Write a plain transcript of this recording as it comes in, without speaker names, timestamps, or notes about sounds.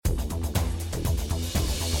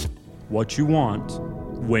What you want,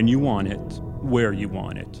 when you want it, where you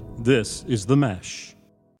want it. This is The Mesh.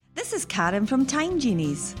 This is Karen from Time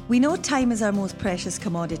Genies. We know time is our most precious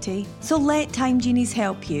commodity, so let Time Genies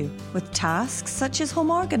help you with tasks such as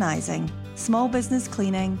home organising, small business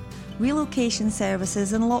cleaning, relocation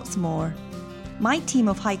services and lots more. My team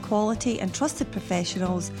of high quality and trusted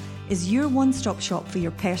professionals is your one-stop shop for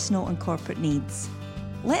your personal and corporate needs.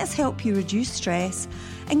 Let us help you reduce stress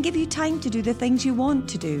and give you time to do the things you want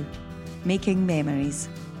to do. Making memories.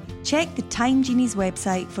 Check the Time Genies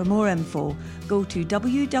website for more info. Go to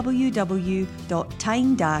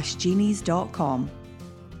www.time-genies.com.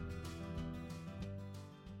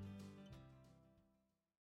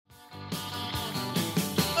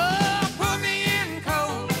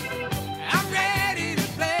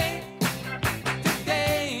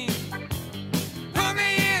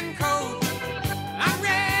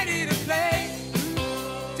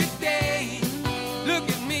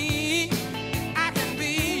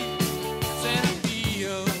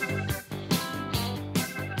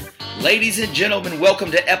 Ladies and gentlemen,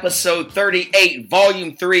 welcome to episode 38,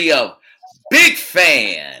 volume 3 of Big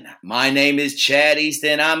Fan. My name is Chad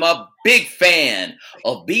Easton. I'm a big fan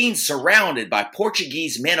of being surrounded by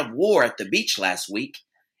Portuguese men of war at the beach last week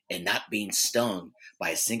and not being stung by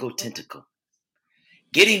a single tentacle.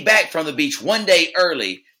 Getting back from the beach one day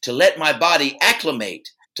early to let my body acclimate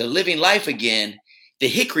to living life again the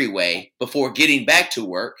Hickory way before getting back to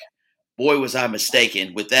work. Boy, was I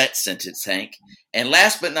mistaken with that sentence, Hank. And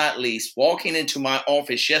last but not least, walking into my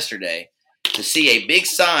office yesterday to see a big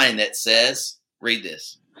sign that says, read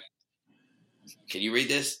this. Can you read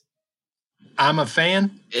this? I'm a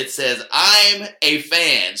fan? It says, I'm a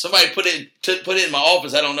fan. Somebody put it in my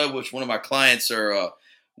office. I don't know which one of my clients or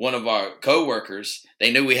one of our coworkers.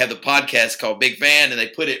 They knew we have the podcast called Big Fan, and they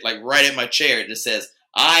put it like right at my chair. It just says,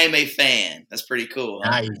 I'm a fan. That's pretty cool.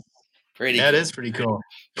 Huh? Nice. That is pretty cool.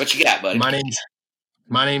 What you got, buddy?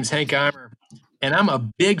 My name's Hank Eimer, and I'm a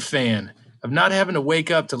big fan of not having to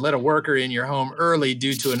wake up to let a worker in your home early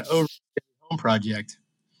due to an over home project,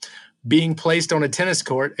 being placed on a tennis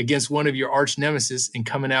court against one of your arch nemesis and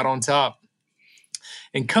coming out on top,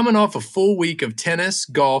 and coming off a full week of tennis,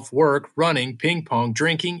 golf, work, running, ping pong,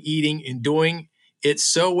 drinking, eating, and doing it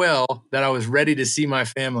so well that I was ready to see my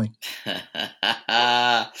family.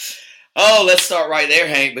 Oh, let's start right there,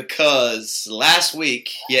 Hank, because last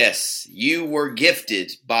week, yes, you were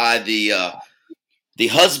gifted by the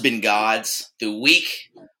husband gods the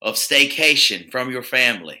week of staycation from your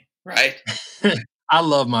family, right? I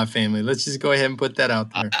love my family. Let's just go ahead and put that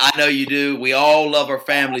out there. I know you do. We all love our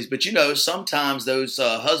families, but sometimes those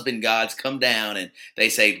husband gods come down and they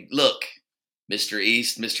say, look, Mr.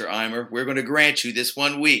 East, Mr. Eimer, we're going to grant you this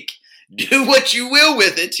 1 week. Do what you will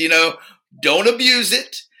with it, don't abuse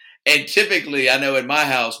it. And typically, I know in my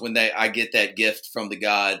house, when I get that gift from the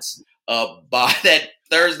gods, by that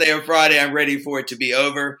Thursday or Friday, I'm ready for it to be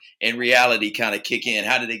over and reality kind of kick in.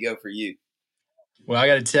 How did it go for you? Well, I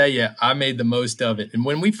got to tell you, I made the most of it. And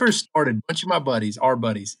when we first started, a bunch of my buddies, our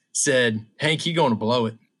buddies, said, Hank, you're going to blow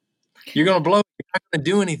it. You're going to blow it. You're not going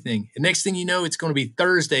to do anything. And next thing you know, it's going to be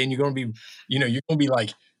Thursday and you're going to be, you're going to be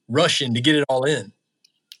like rushing to get it all in.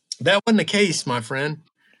 That wasn't the case, my friend.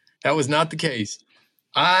 That was not the case.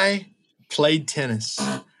 I played tennis.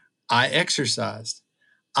 I exercised.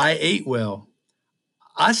 I ate well.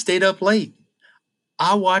 I stayed up late.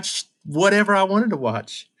 I watched whatever I wanted to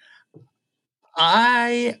watch.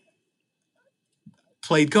 I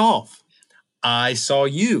played golf. I saw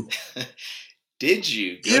you. Did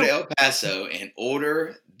you go to El Paso and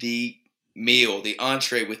order the meal, the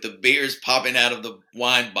entree with the beers popping out of the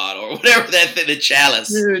wine bottle or whatever the chalice?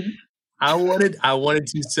 Dude. I wanted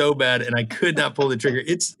to so bad, and I could not pull the trigger.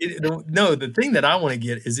 The thing that I want to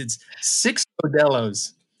get is it's 6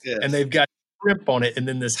 Modelo's, yes, and they've got shrimp on it, and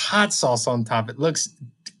then this hot sauce on top. It looks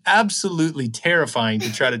absolutely terrifying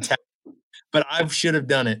to try to tackle, but I should have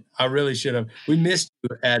done it. I really should have. We missed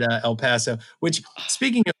you at El Paso, which,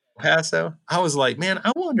 speaking of El Paso, I was like, man,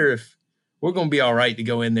 I wonder if we're going to be all right to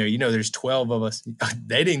go in there. There's 12 of us.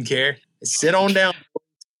 They didn't care. Sit on down.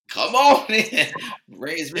 Come on in.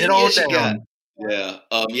 Raise me on down. Yeah.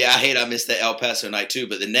 I missed that El Paso night too,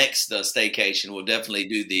 but the next staycation we'll definitely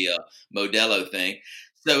do the Modelo thing.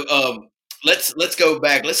 So let's go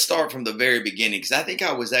back. Let's start from the very beginning because I think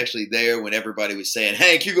I was actually there when everybody was saying,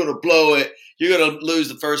 Hank, you're going to blow it. You're going to lose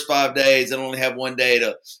the first 5 days and only have one day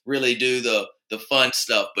to really do the fun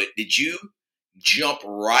stuff. But did you jump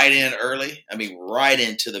right in early? I mean, right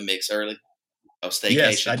into the mix early of staycation?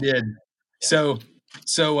 Yes, I did. Yeah. So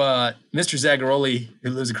Mr. Zagaroli,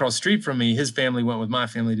 who lives across the street from me, his family went with my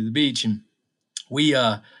family to the beach, and we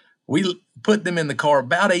We put them in the car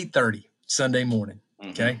about 8:30 Sunday morning.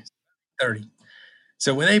 Okay. 30.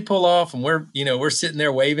 So when they pull off and we're sitting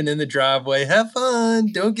there waving in the driveway, have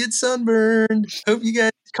fun, don't get sunburned. Hope you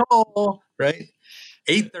guys call, right?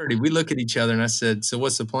 8:30, we look at each other and I said, so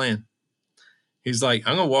what's the plan? He's like,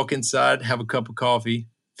 I'm going to walk inside, have a cup of coffee,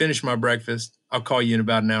 finish my breakfast. I'll call you in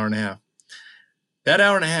about an hour and a half. That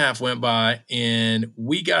hour and a half went by and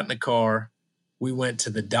we got in the car. We went to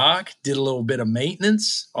the dock, did a little bit of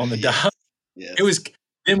maintenance on the dock. Yes.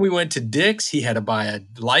 Then we went to Dick's. He had to buy a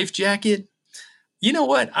life jacket. You know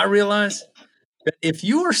what? I realized that if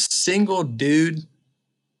you're a single dude,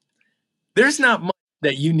 there's not much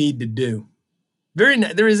that you need to do. There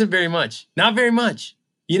isn't very much. Not very much.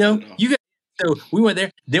 So we went there.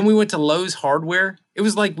 Then we went to Lowe's Hardware. It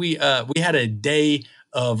was like we had a day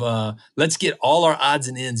of let's get all our odds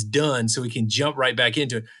and ends done so we can jump right back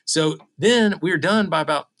into it. So then we were done by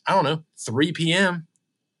about, 3 p.m.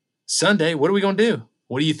 Sunday. What are we going to do?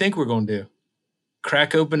 What do you think we're going to do?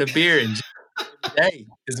 Crack open a beer and day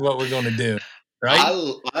is what we're going to do, right? I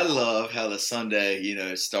love how the Sunday,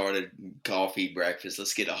 started coffee, breakfast.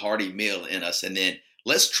 Let's get a hearty meal in us, and then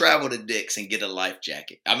let's travel to Dick's and get a life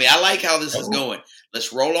jacket. I mean, I like how this is going.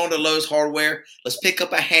 Let's roll on to Lowe's Hardware. Let's pick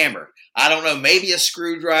up a hammer. I don't know, maybe a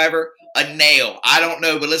screwdriver, a nail. I don't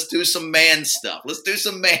know, but let's do some man stuff.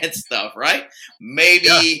 Right?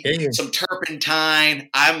 Maybe some turpentine.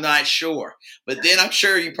 I'm not sure. But then I'm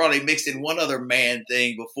sure you probably mixed in one other man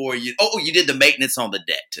thing before you did the maintenance on the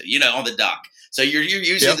deck too, on the dock. So you're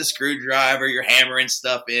using the screwdriver, you're hammering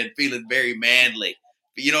stuff in, feeling very manly.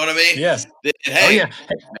 You know what I mean? Yes. Then,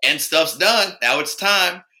 man stuff's done. Now it's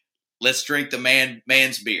time. Let's drink the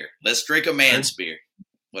man's beer. Let's drink a man's beer.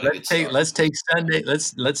 Let's take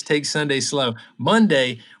Sunday slow.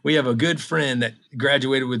 Monday, we have a good friend that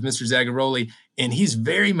graduated with Mr. Zagaroli, and he's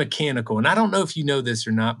very mechanical. And I don't know if you know this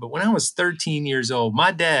or not, but when I was 13 years old,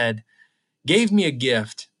 my dad gave me a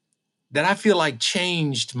gift that I feel like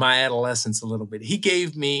changed my adolescence a little bit. He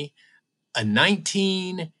gave me a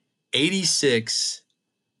 1986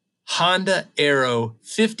 Honda Aero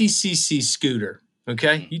 50cc scooter.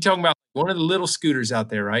 Okay. You talking about one of the little scooters out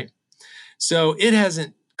there, right? So it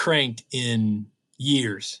hasn't cranked in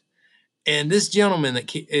years. And this gentleman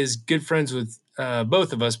that is good friends with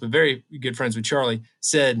both of us, but very good friends with Charlie,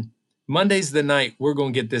 said, Monday's the night we're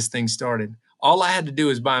going to get this thing started. All I had to do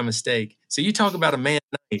is buy a mistake. So you talk about a man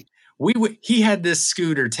night. He had this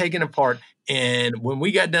scooter taken apart. And when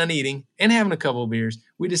we got done eating and having a couple of beers,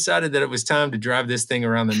 we decided that it was time to drive this thing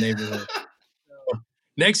around the neighborhood. So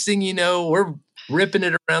next thing you know, we're ripping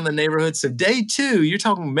it around the neighborhood. So day 2, you're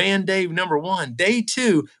talking man day number 1. Day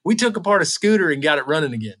 2, we took apart a scooter and got it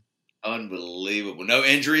running again. Unbelievable. No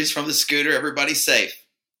injuries from the scooter. Everybody's safe.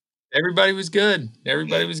 Everybody was good.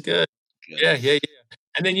 Everybody was good. Yeah.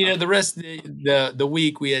 And then, the rest of the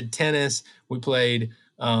week we had tennis. We played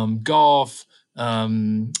golf.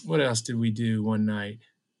 What else did we do one night?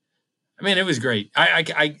 I mean, it was great. I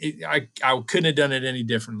couldn't have done it any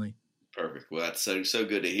differently. Perfect. Well, that's so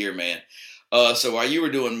good to hear, man. So while you were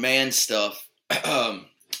doing man stuff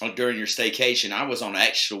during your staycation, I was on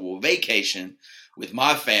actual vacation with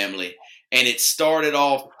my family, and it started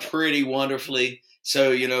off pretty wonderfully.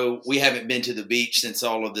 So, we haven't been to the beach since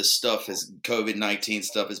all of this stuff COVID-19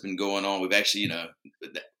 stuff has been going on. We've actually,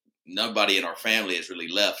 nobody in our family has really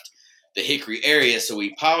left the Hickory area. So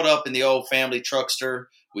we piled up in the old family truckster.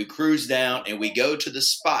 We cruise down and we go to the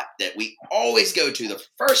spot that we always go to. The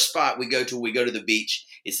first spot we go to the beach.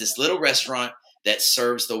 It's this little restaurant that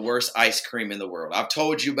serves the worst ice cream in the world. I've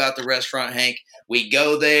told you about the restaurant, Hank. We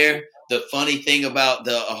go there. The funny thing about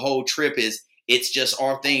the whole trip is it's just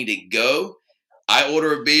our thing to go. I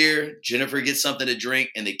order a beer. Jennifer gets something to drink,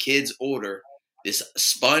 and the kids order this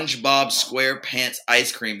SpongeBob SquarePants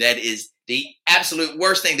ice cream. That is the absolute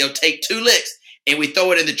worst thing. They'll take 2 licks and we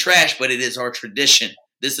throw it in the trash, but it is our tradition.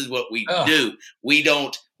 This is what we do. We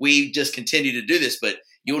just continue to do this, but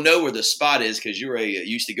you'll know where the spot is because you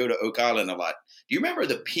used to go to Oak Island a lot. Do you remember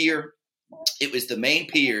the pier? It was the main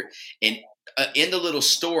pier, and in the little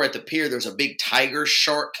store at the pier, there's a big tiger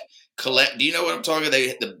shark collect. Do you know what I'm talking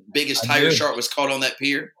about? The biggest tiger shark was caught on that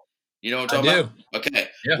pier. You know what I'm talking about? Okay.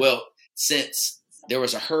 Yeah. Well, since there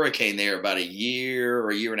was a hurricane there about a year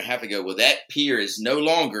or a year and a half ago, well, that pier is no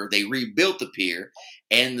longer. They rebuilt the pier,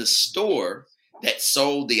 and the store that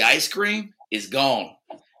sold the ice cream is gone.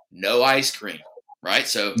 No ice cream, right?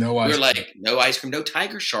 So we're like, no ice cream, no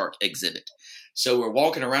tiger shark exhibit. So we're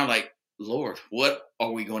walking around like, Lord, what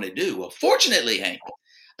are we going to do? Well, fortunately, Hank,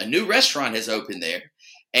 a new restaurant has opened there.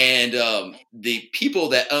 And the people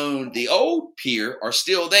that own the old pier are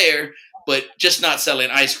still there, but just not selling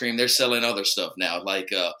ice cream. They're selling other stuff now.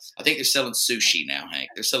 Like I think they're selling sushi now, Hank.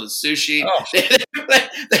 They're selling sushi. Oh.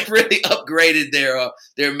 They've really upgraded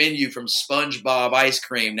their menu from SpongeBob ice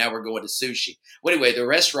cream. Now we're going to sushi. Well, anyway, the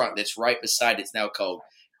restaurant that's right beside it's now called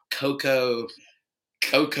Coco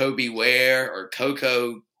Beware or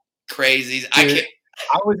Coco Crazies. Dude,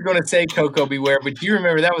 I was going to say Coco Beware, but you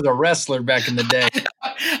remember that was a wrestler back in the day.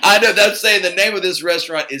 I know. That's saying the name of this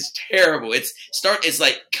restaurant is terrible. It's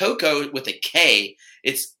like Coco with a K.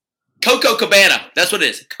 It's Coco Cabana. That's what it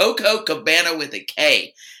is. Coco Cabana with a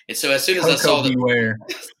K. And so as soon as I saw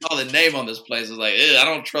the name on this place, I was like, I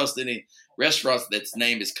don't trust any restaurants that's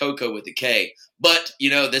name is Coco with a K. But,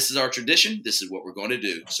 this is our tradition. This is what we're going to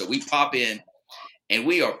do. So we pop in, and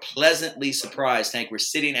we are pleasantly surprised, Hank. We're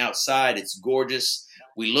sitting outside. It's gorgeous.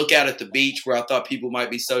 We look out at the beach where I thought people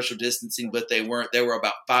might be social distancing, but they weren't. There were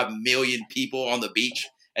about 5 million people on the beach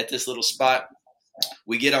at this little spot.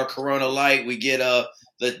 We get our Corona Light. We get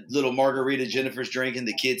the little margarita Jennifer's drinking.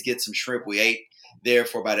 The kids get some shrimp. We ate there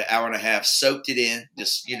for about an hour and a half, soaked it in,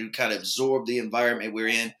 just kind of absorbed the environment we're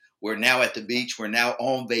in. We're now at the beach. We're now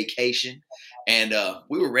on vacation, and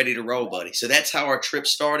we were ready to roll, buddy. So that's how our trip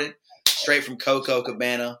started, straight from Coco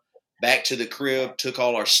Cabana back to the crib, took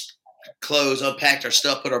all our clothes, unpacked our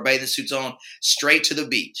stuff, put our bathing suits on, straight to the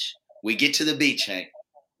beach. We get to the beach, Hank.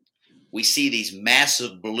 We see these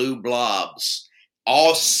massive blue blobs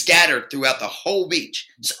all scattered throughout the whole beach.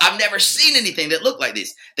 So I've never seen anything that looked like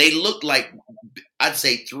this. They looked like, I'd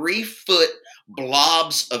say, 3-foot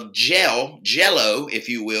blobs of jello, if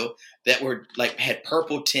you will, that were had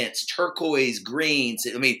purple tints, turquoise, greens.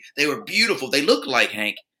 I mean, they were beautiful. They looked like,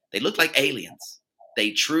 Hank, they looked like aliens.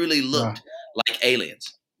 They truly looked like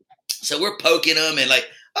aliens. So we're poking them and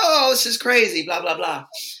oh, this is crazy, blah, blah, blah.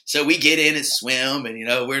 So we get in and swim, and,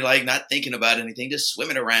 we're not thinking about anything, just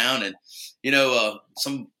swimming around. And,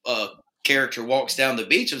 some character walks down the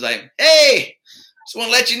beach and was like, hey, just want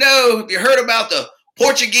to let you know, have you heard about the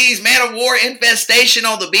Portuguese man-of-war infestation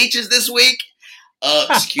on the beaches this week?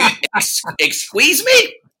 Excuse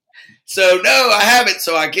me? So, no, I haven't.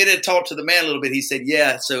 So I get in and talk to the man a little bit. He said,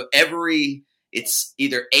 yeah, so it's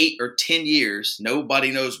either 8 or 10 years, nobody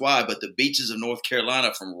knows why, but the beaches of North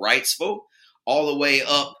Carolina from Wrightsville all the way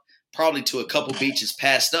up probably to a couple beaches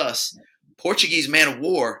past us, Portuguese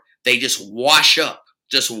man-of-war, they just wash up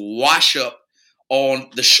on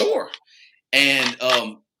the shore. And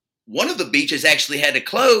one of the beaches actually had to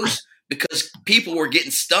close because people were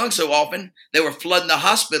getting stung so often, they were flooding the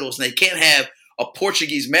hospitals, and they can't have a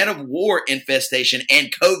Portuguese man-of-war infestation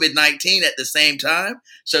and COVID-19 at the same time.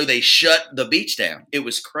 So they shut the beach down. It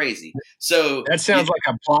was crazy. So that sounds like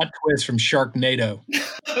a plot twist from Sharknado.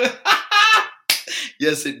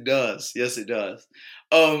 Yes, it does. Yes, it does.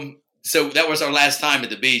 So that was our last time at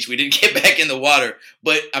the beach. We didn't get back in the water,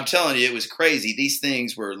 but I'm telling you, it was crazy. These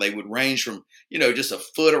things they would range from, just a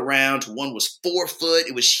foot around to one was 4 foot.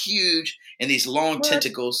 It was huge. And these long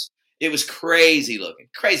tentacles. It was crazy looking.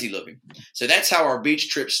 So that's how our beach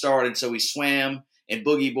trip started. So we swam and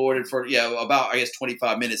boogie boarded for, about,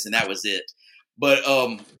 25 minutes, and that was it. But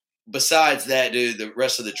besides that, dude, the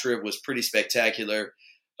rest of the trip was pretty spectacular.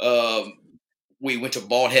 We went to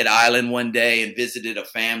Bald Head Island one day and visited a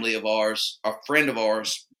family of ours, a friend of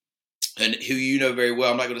ours, and who you know very well.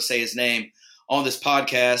 I'm not going to say his name on this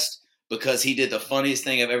podcast because he did the funniest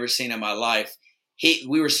thing I've ever seen in my life.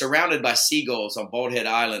 We were surrounded by seagulls on Bald Head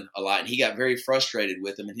Island a lot, and he got very frustrated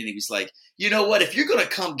with them. And he was like, you know what? If you're going to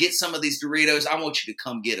come get some of these Doritos, I want you to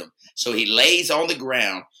come get them. So he lays on the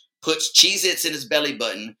ground, puts Cheez-Its in his belly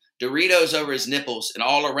button, Doritos over his nipples, and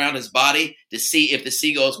all around his body to see if the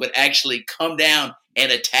seagulls would actually come down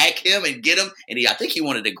and attack him and get him. And I think he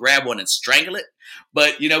wanted to grab one and strangle it.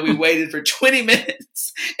 But, we waited for 20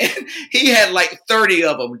 minutes, and he had 30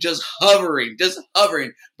 of them just hovering,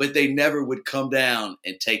 but they never would come down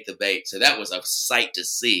and take the bait. So that was a sight to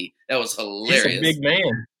see. That was hilarious. He's a big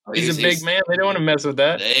man. He's a big man. They don't want to mess with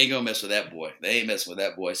that. They ain't going to mess with that boy. They ain't messing with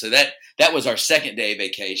that boy. So that was our second day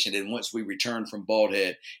vacation. And once we returned from Bald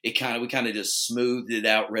Head, we kind of just smoothed it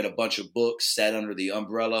out, read a bunch of books, sat under the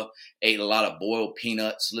umbrella, ate a lot of boiled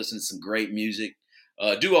peanuts, listened to some great music.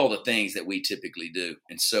 Do all the things that we typically do.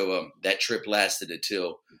 And so that trip lasted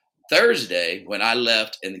until Thursday when I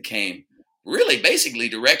left and came really basically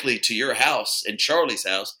directly to your house and Charlie's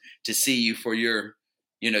house to see you for your,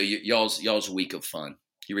 y'all's week of fun.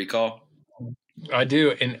 You recall? I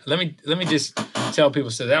do. And let me just tell people.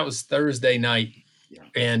 So that was Thursday night. Yeah.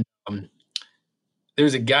 And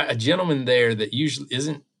there's a gentleman there that usually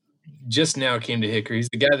isn't just now came to Hickory. He's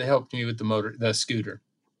the guy that helped me with the scooter.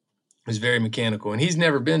 He's very mechanical, and he's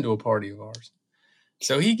never been to a party of ours.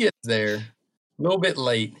 So he gets there a little bit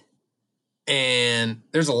late, and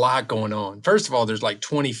there's a lot going on. First of all, there's like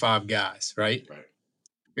 25 guys, right? Right.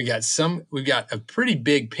 We've got a pretty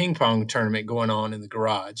big ping pong tournament going on in the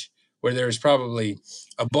garage where there's probably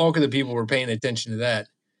a bulk of the people were paying attention to that.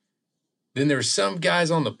 Then there's some guys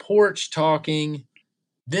on the porch talking.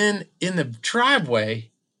 Then in the driveway,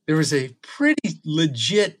 there was a pretty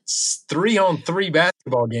legit 3-on-3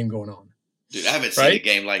 basketball game going on. Dude, I haven't seen a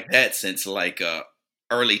game like that since like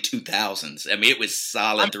early 2000s. I mean, it was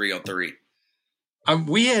solid 3-on-3.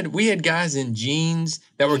 We had guys in jeans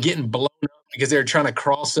that were getting blown up because they were trying to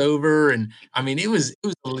cross over, and I mean, it was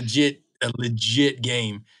a legit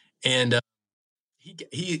game. And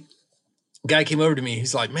he guy came over to me.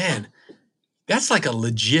 He's like, "Man, that's like a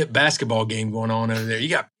legit basketball game going on over there. You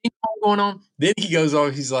got ping pong going on." Then he goes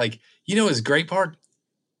on. He's like, "You know, his great part?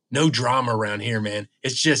 No drama around here, man.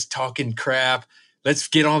 It's just talking crap. Let's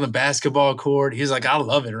get on the basketball court." He's like, "I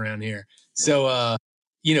love it around here." So,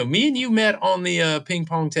 me and you met on the ping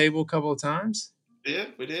pong table a couple of times. Yeah,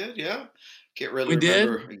 we did. Yeah. Can't really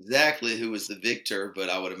remember exactly who was the victor, but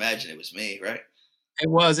I would imagine it was me, right? It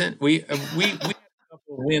wasn't. We had a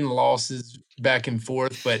couple win losses back and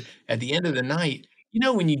forth, but at the end of the night,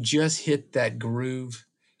 when you just hit that groove,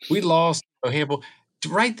 we lost a handful.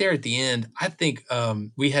 Right there at the end, I think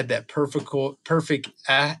we had that perfect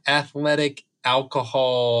athletic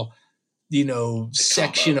alcohol,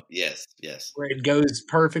 section. Yes. Where it goes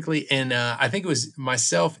perfectly. And I think it was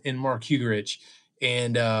myself and Mark Hugerich.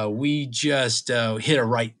 And we just hit our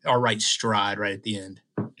right stride right at the end.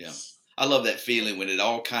 Yeah. I love that feeling when it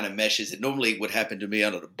all kind of meshes. It normally would happen to me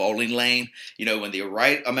under the bowling lane, when the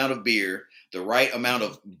right amount of beer, the right amount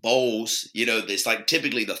of bowls, it's like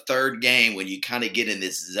typically the third game when you kind of get in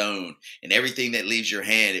this zone and everything that leaves your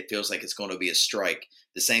hand, it feels like it's going to be a strike.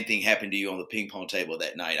 The same thing happened to you on the ping pong table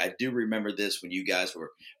that night. I do remember this when you guys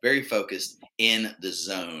were very focused in the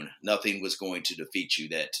zone. Nothing was going to defeat you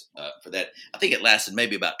for that. I think it lasted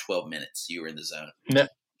maybe about 12 minutes. You were in the zone. No,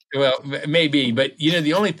 well, maybe. But,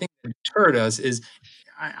 the only thing that deterred us is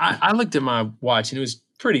I looked at my watch and it was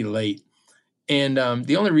pretty late. And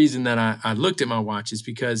the only reason that I looked at my watch is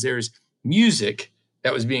because there's music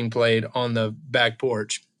that was being played on the back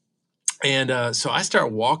porch. And so I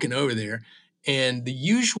start walking over there. And the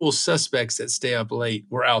usual suspects that stay up late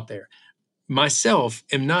were out there. Myself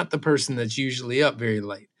am not the person that's usually up very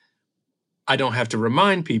late. I don't have to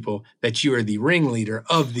remind people that you are the ringleader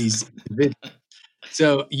of these individuals.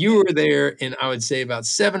 So you were there, and I would say about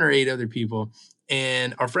 7 or 8 other people.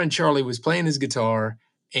 And our friend Charlie was playing his guitar,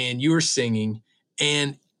 and you were singing.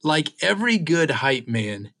 And like every good hype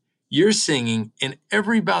man, you're singing, and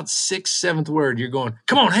every about 6th, 7th word, you're going,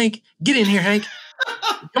 "Come on, Hank, get in here, Hank.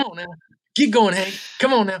 Come on now. Keep going, Hank.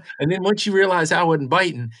 Come on now." And then once you realized I wasn't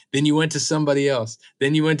biting, then you went to somebody else.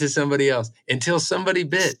 Then you went to somebody else until somebody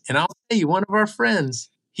bit. And I'll tell you, one of our friends,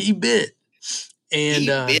 he bit. And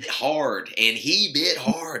he bit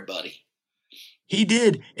hard, buddy. He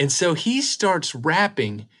did. And so he starts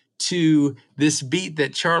rapping to this beat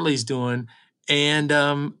that Charlie's doing. And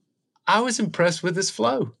I was impressed with his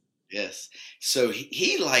flow. Yes. So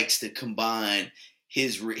he likes to combine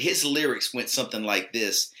his lyrics went something like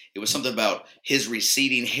this. It was something about his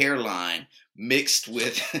receding hairline mixed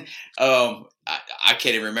with, I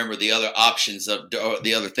can't even remember the other options of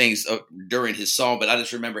the other things during his song, but I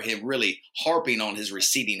just remember him really harping on his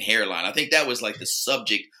receding hairline. I think that was like the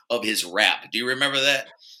subject of his rap. Do you remember that?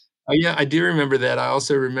 Oh, yeah, I do remember that. I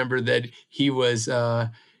also remember that he was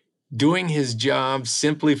doing his job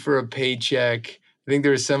simply for a paycheck. I think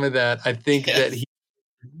there was some of that. I think that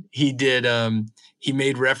he did. He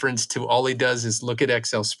made reference to all he does is look at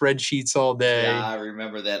Excel spreadsheets all day. Yeah, I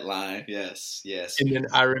remember that line. Yes. And then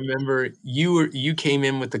I remember you came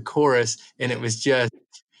in with the chorus, and it was just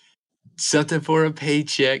something for a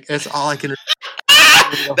paycheck. That's all I can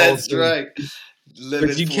remember. That's right.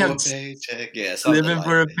 Living for a paycheck. Yes, living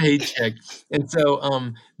for a paycheck. And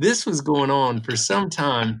so this was going on for some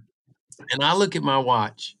time, and I look at my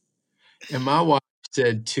watch, and my watch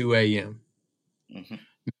said 2 a.m. Mm-hmm.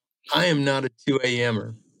 I am not a 2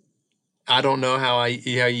 a.m.er. I don't know how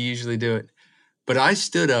you usually do it. But I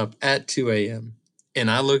stood up at 2 a.m. and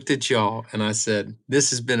I looked at y'all and I said,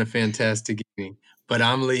 "This has been a fantastic evening, but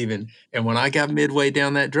I'm leaving." And when I got midway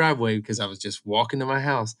down that driveway, because I was just walking to my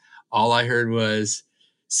house, all I heard was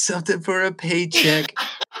something for a paycheck.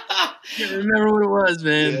 I can't remember what it was,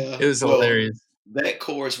 man. Yeah. It was hilarious. That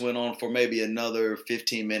chorus went on for maybe another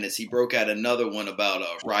 15 minutes. He broke out another one about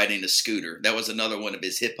riding a scooter. That was another one of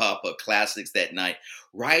his hip-hop classics that night.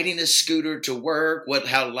 Riding a scooter to work,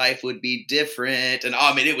 how life would be different. And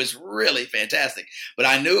I mean, it was really fantastic. But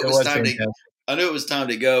I knew it was time I knew it was time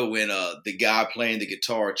to go when the guy playing the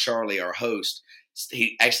guitar, Charlie, our host,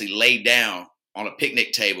 he actually laid down on a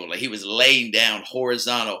picnic table. Like he was laying down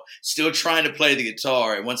horizontal, still trying to play the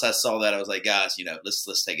guitar. And once I saw that, I was like, guys,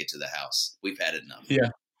 let's take it to the house. We've had enough.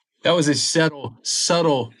 Yeah. That was a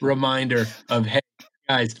subtle reminder of, hey,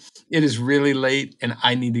 guys, it is really late and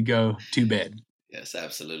I need to go to bed. Yes,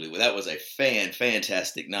 absolutely. Well, that was a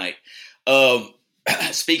fantastic night.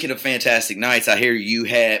 Speaking of fantastic nights, I hear we're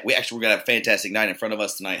going to have a fantastic night in front of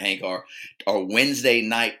us tonight, Hank. Our Wednesday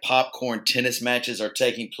night popcorn tennis matches are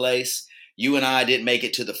taking place. You and I didn't make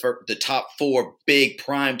it to the top 4 big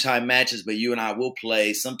primetime matches, but you and I will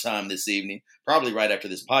play sometime this evening, probably right after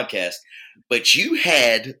this podcast. But you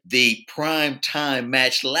had the primetime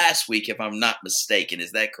match last week, if I'm not mistaken.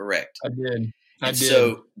 Is that correct? I did.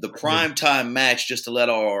 So the primetime match, just to let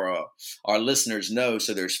our listeners know,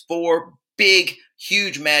 so there's 4 big,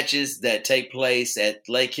 huge matches that take place at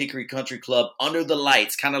Lake Hickory Country Club under the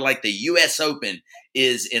lights, kind of like the U.S. Open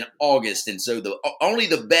is in August. And so only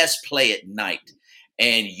the best play at night.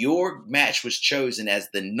 And your match was chosen as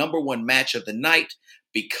the number 1 match of the night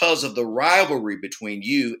because of the rivalry between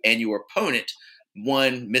you and your opponent,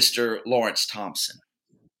 one Mr. Lawrence Thompson.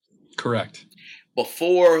 Correct.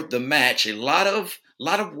 Before the match, a lot of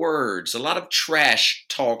words, a lot of trash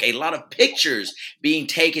talk, a lot of pictures being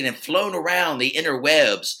taken and flown around the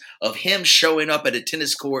interwebs of him showing up at a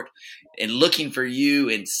tennis court and looking for you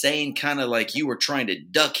and saying kind of like you were trying to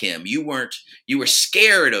duck him. You were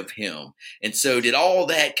scared of him. And so did all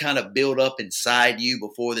that kind of build up inside you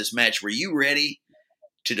before this match? Were you ready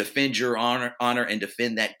to defend your honor and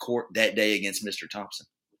defend that court that day against Mr. Thompson?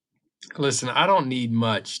 Listen, I don't need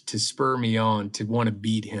much to spur me on to want to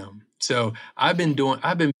beat him. So I've been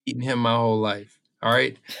beating him my whole life. All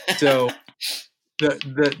right. So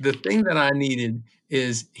the thing that I needed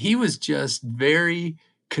is he was just very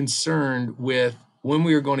concerned with when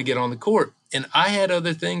we were going to get on the court. And I had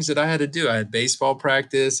other things that I had to do. I had baseball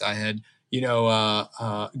practice. I had,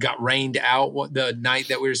 got rained out the night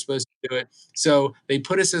that we were supposed to do it. So they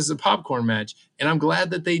put us as a popcorn match. And I'm glad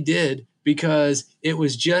that they did, because it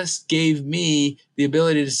was just gave me the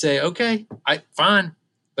ability to say, okay, fine,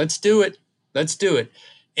 let's do it.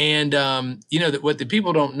 And, what the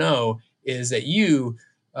people don't know is that you,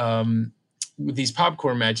 with these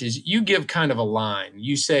popcorn matches, you give kind of a line.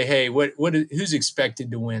 You say, hey, who's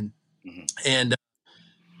expected to win? Mm-hmm. And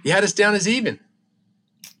you had us down as even.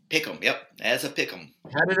 Pick 'em. Yep. As a pick 'em.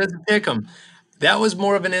 Had it as a pick 'em. That was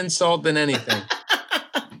more of an insult than anything.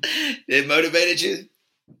 It motivated you?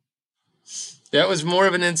 That was more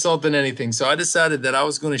of an insult than anything. So I decided that I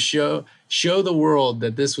was going to show the world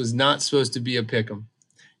that this was not supposed to be a pick 'em.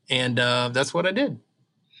 And that's what I did.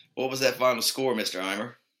 What was that final score, Mr.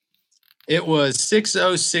 Eimer? It was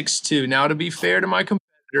 6-0, 6-2. Now, to be fair to my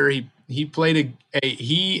competitor, he played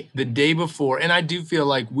the day before, and I do feel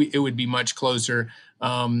like it would be much closer.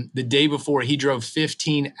 The day before, he drove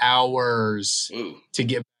 15 hours to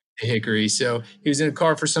get back to Hickory. So he was in a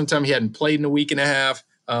car for some time. He hadn't played in a week and a half.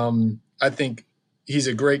 I think he's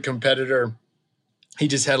a great competitor. He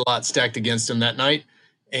just had a lot stacked against him that night.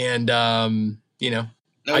 And,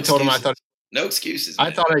 I told him I thought – no excuses. Man.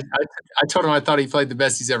 I told him I thought he played the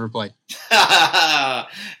best he's ever played.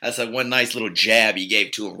 That's one nice little jab you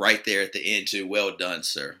gave to him right there at the end too. Well done,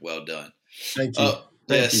 sir. Well done. Thank you.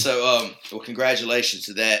 Thank you. So, congratulations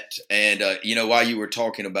to that. And while you were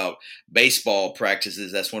talking about baseball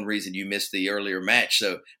practices, that's one reason you missed the earlier match.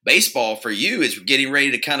 So, baseball for you is getting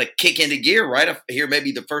ready to kind of kick into gear right up here.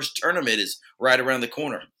 Maybe the first tournament is right around the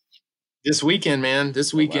corner. This weekend, man. It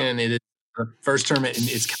is the first tournament, and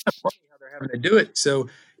it's kind of funny how they're having to do it. So,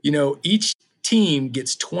 each team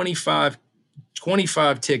gets 25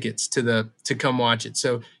 tickets to come watch it.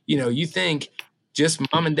 So, you think just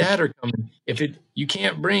mom and dad are coming. You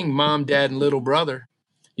can't bring mom, dad, and little brother.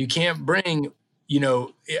 You can't bring,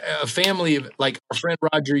 a family of like our friend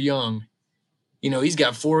Roger Young. He's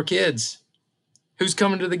got 4 kids. Who's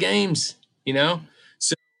coming to the games?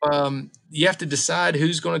 So you have to decide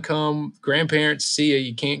who's going to come. Grandparents see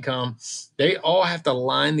you can't come. They all have to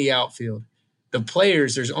line the outfield. The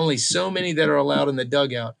players, there's only so many that are allowed in the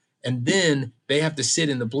dugout, and then they have to sit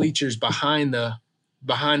in the bleachers behind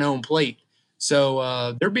home plate.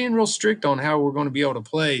 So they're being real strict on how we're going to be able to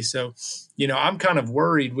play. So, I'm kind of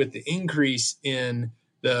worried with the increase in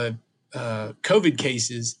the COVID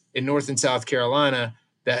cases in North and South Carolina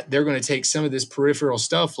that they're going to take some of this peripheral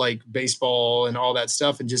stuff like baseball and all that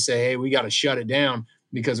stuff and just say, hey, we got to shut it down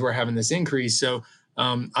because we're having this increase. So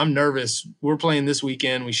I'm nervous. We're playing this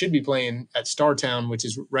weekend. We should be playing at Startown, which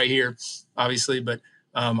is right here, obviously. But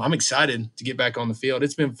I'm excited to get back on the field.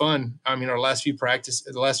 It's been fun. I mean, the last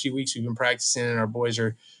few weeks we've been practicing, and our boys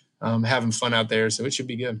are having fun out there, so it should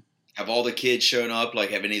be good. Have all the kids shown up?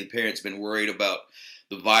 Like, have any of the parents been worried about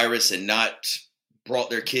the virus and not brought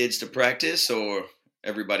their kids to practice, or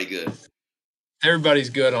everybody good? Everybody's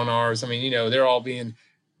good on ours. I mean, they're all being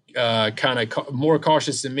kind of more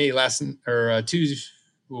cautious than me. Tuesday,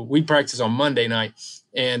 we practice on Monday night,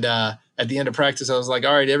 and at the end of practice, I was like,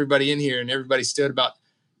 "All right, everybody in here," and everybody stood about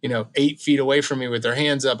 8 feet away from me with their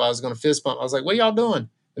hands up. I was going to fist bump. I was like, "What y'all doing?"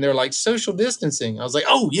 And they're like, "Social distancing." I was like,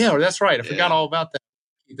 "Oh yeah, that's right. I forgot all about that.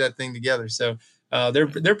 Keep that thing together." So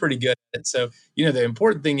they're pretty good at it. So the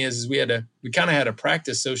important thing is we kind of had to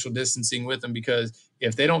practice social distancing with them, because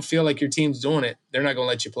if they don't feel like your team's doing it, they're not going to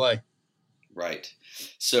let you play. Right.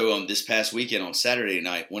 So this past weekend on Saturday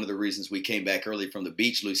night, one of the reasons we came back early from the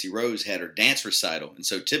beach, Lucy Rose had her dance recital. And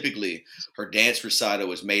so typically her dance recital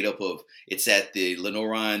was made up of, it's at the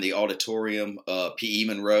Lenoir-Rhyne, the auditorium, P.E.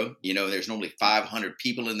 Monroe. There's normally 500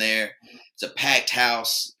 people in there. It's a packed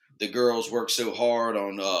house. The girls work so hard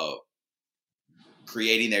on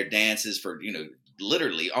creating their dances for,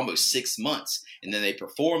 literally almost 6 months. And then they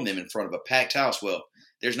perform them in front of a packed house. Well,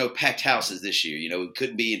 there's no packed houses this year. We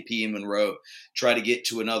couldn't be in P.E. Monroe, try to get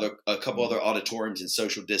to a couple other auditoriums and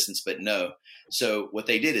social distance, but no. So what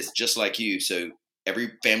they did is just like you. So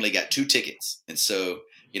every family got 2 tickets. And so,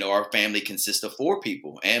 our family consists of 4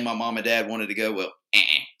 people, and my mom and dad wanted to go. Well,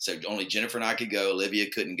 so only Jennifer and I could go. Olivia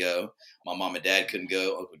couldn't go. My mom and dad couldn't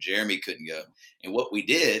go. Uncle Jeremy couldn't go. And what we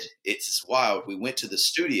did, it's just wild. We went to the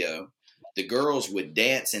studio. The girls would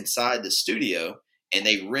dance inside the studio, and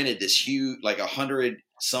they rented this huge, like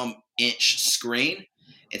 100-some-inch screen.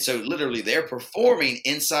 And so literally they're performing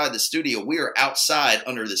inside the studio. We are outside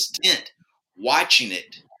under this tent watching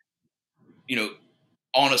it,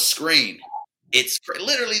 on a screen. It's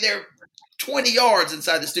literally they're 20 yards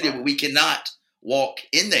inside the studio, but we cannot walk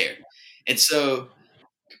in there. And so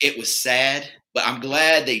it was sad, but I'm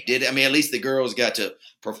glad they did it. I mean, at least the girls got to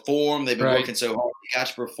perform. They've been working so hard. They got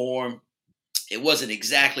to perform. It wasn't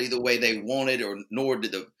exactly the way they wanted, or nor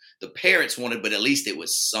did the parents wanted, but at least it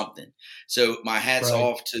was something. So my hat's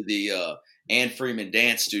off to the Ann Freeman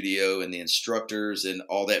Dance Studio and the instructors and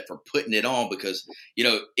all that for putting it on, because,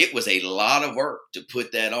 it was a lot of work to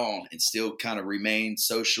put that on and still kind of remain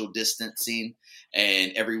social distancing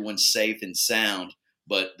and everyone's safe and sound.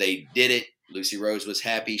 But they did it. Lucy Rose was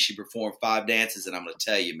happy. She performed 5 dances, and I'm going to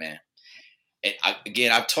tell you, man. And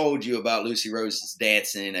I've told you about Lucy Rose's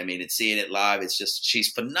dancing. I mean, and seeing it live, it's just,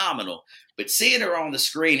 she's phenomenal. But seeing her on the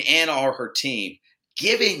screen and all her team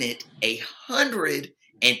giving it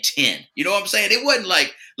 110. You know what I'm saying? It wasn't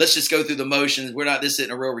like, let's just go through the motions. This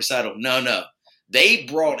isn't a real recital. No. They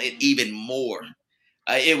brought it even more.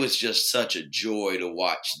 It was just such a joy to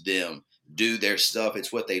watch them do their stuff.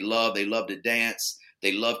 It's what they love. They love to dance.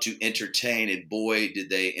 They love to entertain. And boy,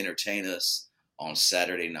 did they entertain us on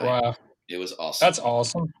Saturday night. Wow. It was awesome. That's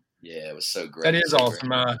awesome. Yeah, it was so great. That is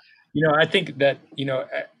awesome. I think that,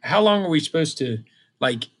 how long are we supposed to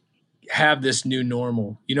have this new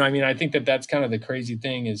normal? I think that that's kind of the crazy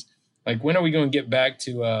thing is, when are we going to get back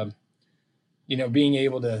to, being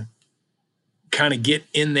able to kind of get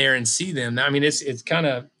in there and see them? I mean, it's kind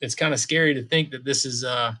of scary to think that this is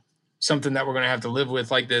something that we're going to have to live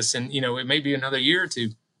with like this. And, it may be another year or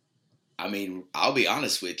two. I mean, I'll be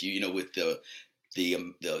honest with you, with the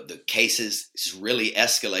cases is really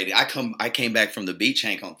escalated. I came back from the beach,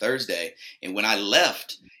 Hank, on Thursday, and when I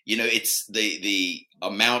left, it's the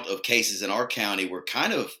amount of cases in our county were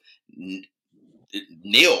kind of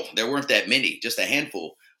nil. There weren't that many, just a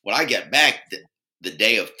handful. When I got back the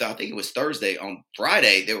day of, I think it was Thursday, on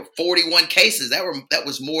Friday, there were 41 cases. That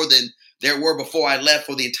was more than there were before I left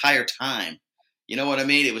for the entire time. You know what I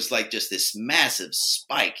mean? It was like just this massive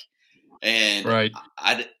spike, and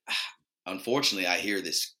unfortunately, I hear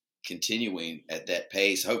this continuing at that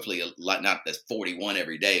pace. Hopefully, not that's 41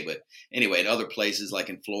 every day, but anyway, in other places like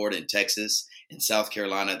in Florida and Texas and South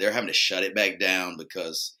Carolina, they're having to shut it back down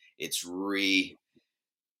because it's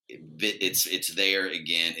there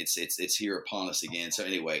again. It's here upon us again. So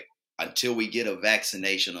anyway, until we get a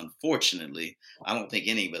vaccination, unfortunately, I don't think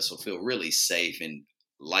any of us will feel really safe, and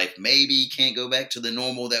life maybe can't go back to the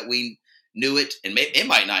normal that we knew it, and it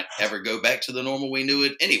might not ever go back to the normal we knew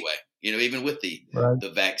it anyway. Even with the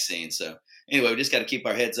vaccine. So anyway, we just got to keep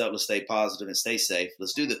our heads up. Let's stay positive and stay safe.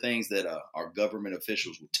 Let's do the things that our government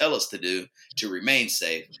officials will tell us to do to remain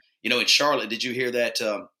safe. In Charlotte, did you hear that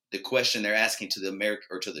the question they're asking to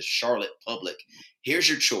the Charlotte public? Here's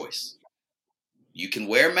your choice. You can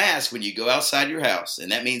wear a mask when you go outside your house,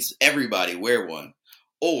 and that means everybody wear one.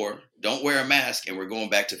 Or don't wear a mask, and we're going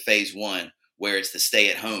back to phase 1, where it's the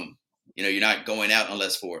stay at home. You're not going out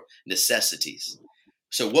unless for necessities.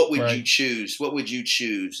 So what would you choose? What would you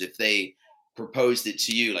choose if they proposed it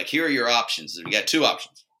to you? Like, here are your options. We got two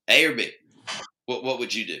options, A or B. What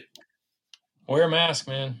would you do? Wear a mask,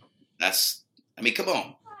 man. Come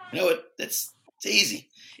on. You know what? It's easy.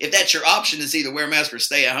 If that's your option, it's either wear a mask or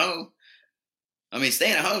stay at home.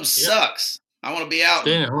 Staying at home sucks. I want to be out.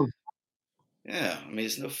 Staying at home. Yeah,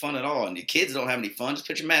 it's no fun at all. And your kids don't have any fun. Just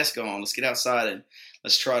put your mask on. Let's get outside and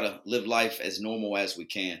let's try to live life as normal as we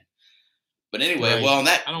can. But anyway, well, on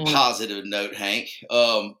that positive note, Hank,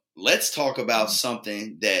 let's talk about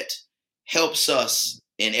something that helps us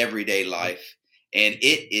in everyday life. And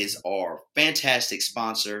it is our fantastic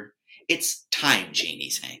sponsor. It's Time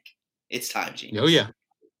Genies, Hank. It's Time Genies. Oh, yeah.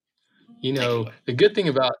 The good thing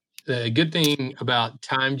about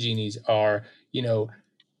Time Genies are,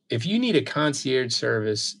 if you need a concierge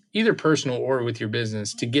service, either personal or with your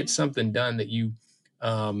business, to get something done that you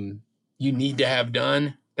need to have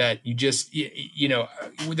done, that you just,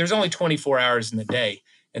 there's only 24 hours in the day.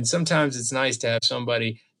 And sometimes it's nice to have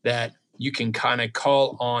somebody that you can kind of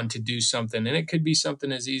call on to do something. And it could be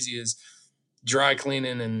something as easy as dry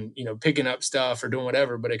cleaning and, picking up stuff or doing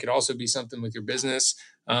whatever, but it could also be something with your business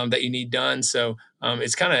that you need done. So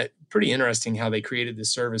it's kind of pretty interesting how they created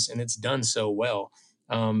this service, and it's done so well.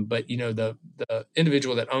 But the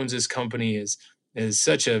individual that owns this company is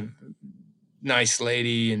such a nice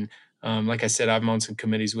lady. And like I said, I'm on some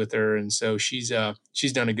committees with her. And so she's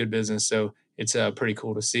done a good business. So it's pretty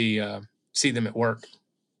cool to see them at work.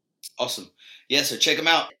 Awesome. Yeah, so check them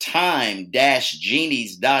out,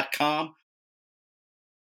 time-genies.com.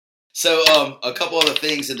 So a couple other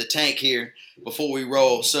things in the tank here before we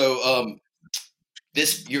roll. So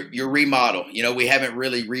your remodel, we haven't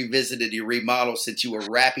really revisited your remodel since you were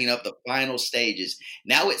wrapping up the final stages.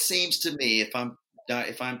 Now it seems to me, if I'm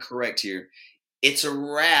correct here, it's a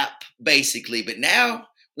wrap basically, but now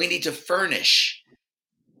we need to furnish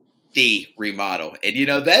the remodel.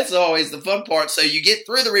 And that's always the fun part. So you get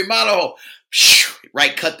through the remodel,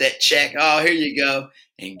 right, cut that check. Oh, here you go.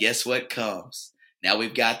 And guess what comes? Now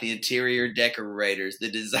we've got the interior decorators, the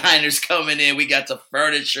designers coming in. We got the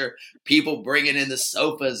furniture, people bringing in the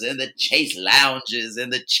sofas and the chase lounges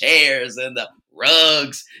and the chairs and the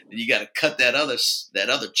rugs. And you got to cut that other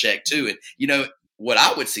check too. And what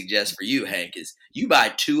I would suggest for you, Hank, is you buy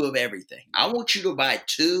two of everything. I want you to buy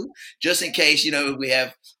two just in case, we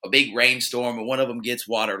have a big rainstorm and one of them gets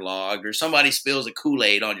waterlogged or somebody spills a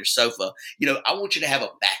Kool-Aid on your sofa. I want you to have a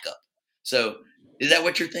backup. So is that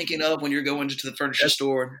what you're thinking of when you're going to the furniture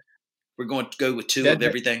store? We're going to go with two of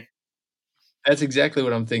everything. That's exactly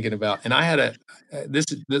what I'm thinking about. And I had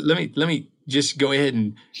let me just go ahead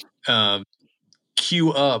and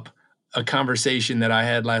cue up a conversation that I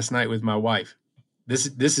had last night with my wife.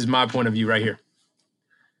 This is my point of view right here.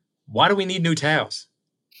 Why do we need new towels?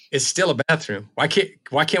 It's still a bathroom. Why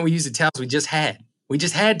can't we use the towels we just had? We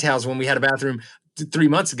just had towels when we had a bathroom 3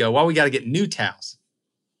 months ago. Why we got to get new towels?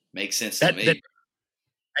 Makes sense to me.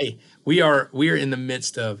 Hey, we are in the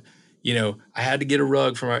midst of, I had to get a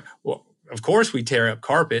rug of course we tear up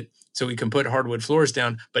carpet so we can put hardwood floors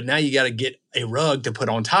down, but now you got to get a rug to put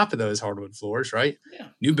on top of those hardwood floors, right? Yeah.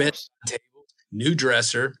 New bed table, new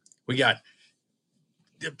dresser. We got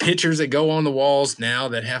pictures that go on the walls now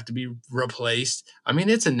that have to be replaced.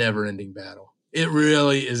 It's a never-ending battle. It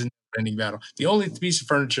really is a never-ending battle. The only piece of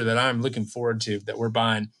furniture that I'm looking forward to that we're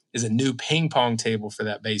buying is a new ping pong table for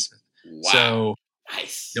that basement. Wow. So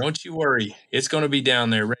nice. Don't you worry. It's going to be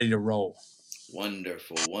down there ready to roll.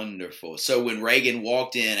 Wonderful, wonderful. So when Reagan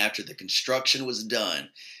walked in after the construction was done,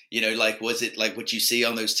 was it like what you see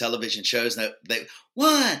on those television shows? They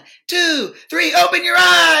 1, 2, 3, open your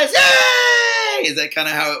eyes! Yay! Is that kind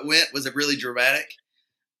of how it went? Was it really dramatic?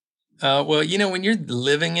 Well, when you're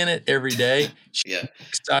living in it every day, yeah,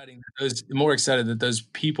 more excited that those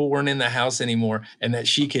people weren't in the house anymore and that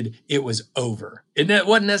it was over. And that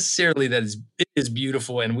wasn't necessarily that it is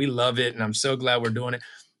beautiful and we love it and I'm so glad we're doing it,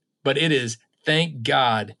 but it is, thank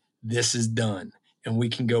God this is done and we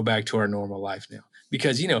can go back to our normal life now.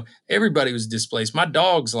 Because, everybody was displaced. My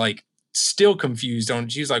dog's still confused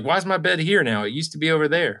she's like, why is my bed here now? It used to be over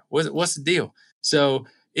there. What's the deal? So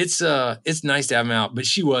it's nice to have them out, but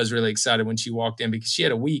she was really excited when she walked in because she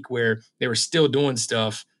had a week where they were still doing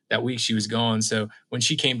stuff that week she was gone. So when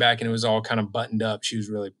she came back and it was all kind of buttoned up, she was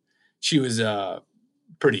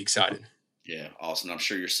pretty excited. Yeah. Awesome. I'm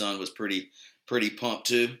sure your son was pretty pumped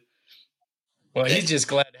too. Well, he's just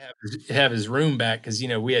glad to have his room back because,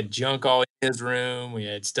 we had junk all in his room. We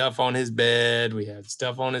had stuff on his bed. We had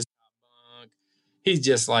stuff on his bunk. He's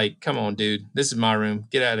just like, come on, dude, this is my room.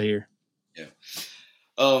 Get out of here. Yeah.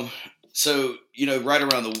 So, right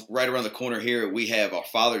around the corner here, we have our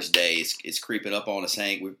Father's Day. It's creeping up on us,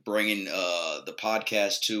 Hank. We're bringing the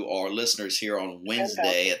podcast to our listeners here on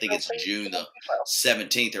Wednesday. I think it's June the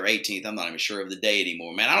 17th or 18th. I'm not even sure of the day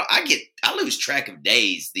anymore, man. I lose track of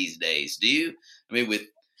days these days. Do you? I mean, with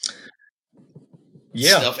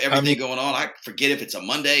everything going on, I forget if it's a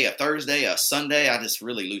Monday, a Thursday, a Sunday. I just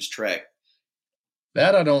really lose track.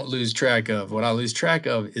 That I don't lose track of. What I lose track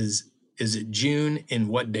of is it June and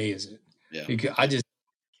what day is it? Yeah. Because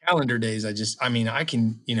calendar days. I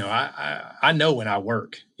can, I know when I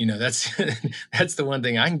work, that's, that's the one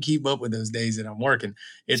thing I can keep up with those days that I'm working.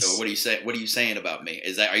 So what are you saying about me?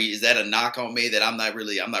 Is that a knock on me that I'm not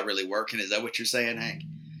really working? Is that what you're saying, Hank?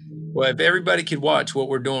 Well, if everybody could watch what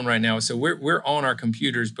we're doing right now. So we're on our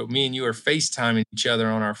computers, but me and you are FaceTiming each other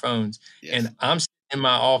on our phones. Yes. And I'm sitting in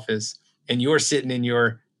my office and you're sitting in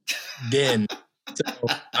your den. So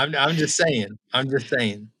I'm just saying.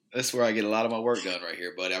 That's where I get a lot of my work done right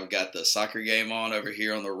here, buddy. I've got the soccer game on over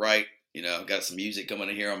here on the right. I've got some music coming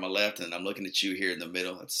in here on my left, and I'm looking at you here in the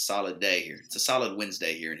middle. It's a solid day here. It's a solid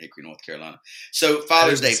Wednesday here in Hickory, North Carolina. So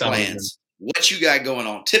Father's Day plans. What you got going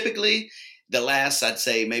on? Typically, the last, I'd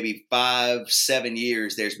say maybe 5-7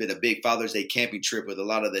 years, there's been a big Father's Day camping trip with a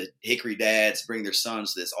lot of the Hickory dads bring their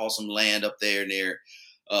sons to this awesome land up there near,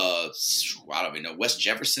 I don't even know, West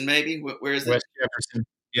Jefferson maybe? Where is that? West Jefferson.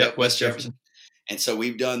 Yep, West Jefferson. And so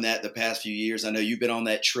we've done that the past few years. I know you've been on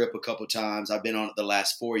that trip a couple of times. I've been on it the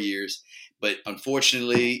last 4 years, but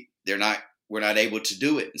unfortunately we're not able to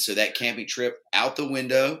do it. And so that camping trip out the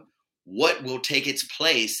window. What will take its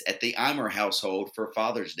place at the Eimer household for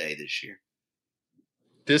Father's Day this year?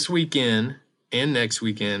 This weekend and next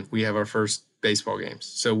weekend, we have our first baseball games.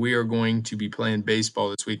 So we are going to be playing baseball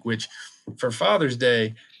this week, which for Father's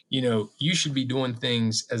Day, you should be doing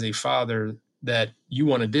things as a father that you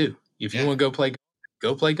want to do. If you want to go play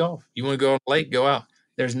golf. You want to go on the lake, go out.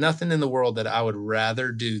 There's nothing in the world that I would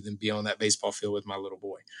rather do than be on that baseball field with my little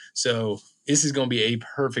boy. So this is going to be a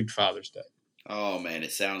perfect Father's Day. Oh, man,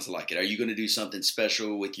 it sounds like it. Are you going to do something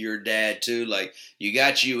special with your dad, too? Like, you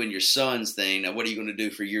got you and your son's thing. Now, what are you going to do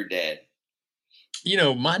for your dad?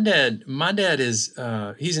 My dad is,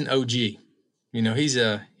 he's an OG. He's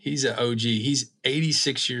a OG. He's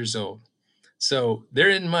 86 years old. So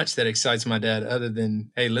there isn't much that excites my dad other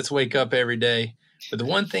than, hey, let's wake up every day. But the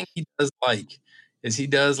one thing he does like is he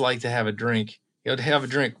does like to have a drink. He'll have a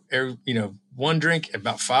drink, one drink at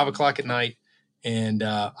about 5 o'clock at night. And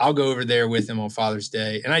I'll go over there with him on Father's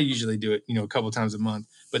Day. And I usually do it, a couple times a month.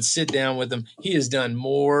 But sit down with him. He has done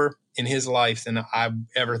more in his life than I've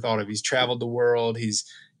ever thought of. He's traveled the world. He's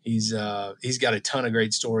got a ton of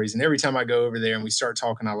great stories. And every time I go over there and we start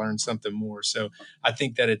talking, I learn something more. So I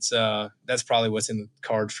think that that's probably what's in the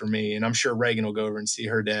cards for me. And I'm sure Reagan will go over and see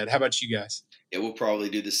her dad. How about you guys? Yeah, we'll probably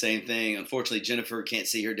do the same thing. Unfortunately, Jennifer can't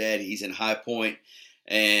see her dad. He's in High Point.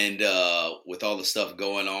 And with all the stuff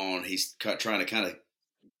going on, he's trying to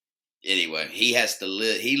anyway, he has to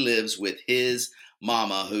live. He lives with his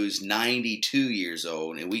mama, who's 92 years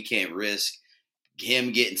old, and we can't risk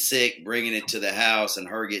him getting sick, bringing it to the house, and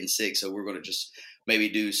her getting sick. So we're going to just maybe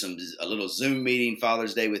do a little Zoom meeting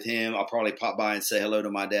Father's Day with him. I'll probably pop by and say hello to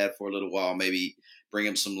my dad for a little while, maybe bring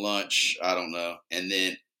him some lunch. I don't know. And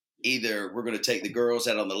then either we're going to take the girls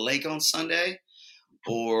out on the lake on Sunday,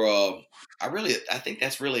 or I think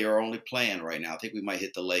that's really our only plan right now. I think we might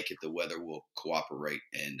hit the lake if the weather will cooperate,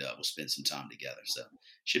 and we'll spend some time together. So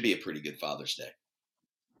should be a pretty good Father's Day.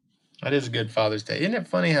 That is a good Father's Day. Isn't it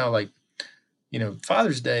funny how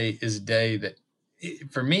Father's Day is a day that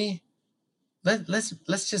for me, let's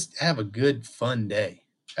just have a good, fun day.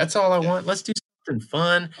 That's all I want. Let's do something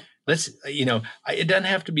fun. It doesn't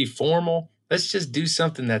have to be formal. Let's just do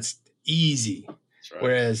something that's easy. That's right.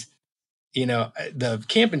 Whereas, the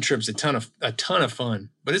camping trip's a ton of fun,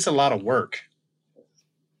 but it's a lot of work.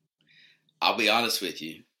 I'll be honest with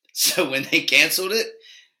you. So when they canceled it,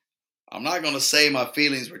 I'm not going to say my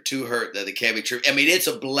feelings were too hurt that the camping trip. I mean, it's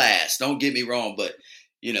a blast. Don't get me wrong, but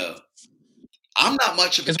I'm not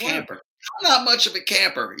much of a camper. I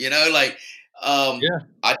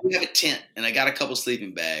do have a tent and I got a couple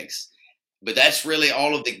sleeping bags. But that's really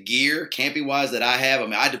all of the gear, camping-wise, that I have. I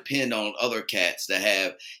mean, I depend on other cats that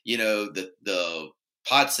have, the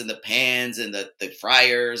pots and the pans and the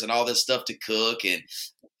fryers and all this stuff to cook and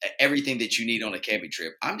everything that you need on a camping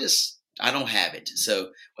trip. I don't have it. So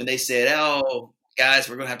when they said, oh, guys,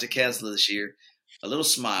 we're going to have to cancel this year, a little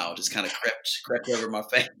smile just kind of crept over my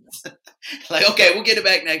face. Like, okay, we'll get it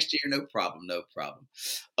back next year. No problem.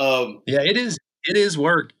 Yeah, it is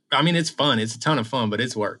work. I mean, it's fun. It's a ton of fun, but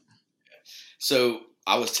it's work. So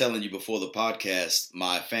I was telling you before the podcast,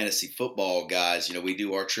 my fantasy football guys, we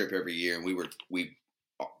do our trip every year, and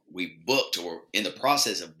we booked, or in the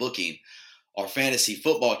process of booking, our fantasy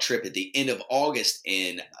football trip at the end of August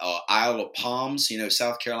in Isle of Palms,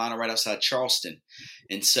 South Carolina, right outside Charleston.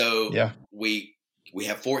 And so we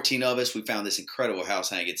have 14 of us. We found this incredible house,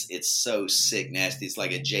 Hank. It's so sick, nasty. It's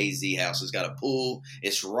like a Jay-Z house. It's got a pool.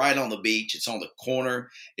 It's right on the beach. It's on the corner.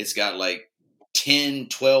 It's got like 10,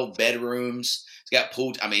 12 bedrooms. It's got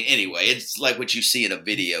pool. I mean, anyway, it's like what you see in a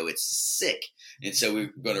video. It's sick. And so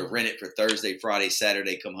we're going to rent it for Thursday, Friday,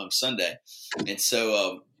 Saturday, come home Sunday. And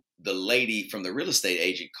so the lady from the real estate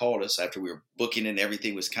agent called us after we were booking and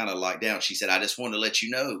everything was kind of locked down. She said, I just wanted to let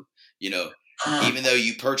you know, even though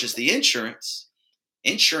you purchased the insurance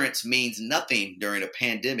means nothing during a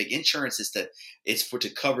pandemic. Insurance is to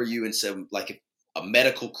cover you in some, like a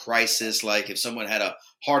medical crisis, like if someone had a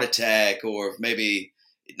heart attack, or if maybe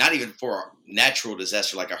not even for a natural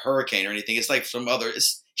disaster like a hurricane or anything. It's like some other.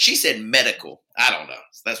 She said medical. I don't know.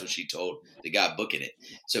 That's what she told the guy booking it.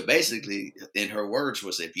 So basically, in her words,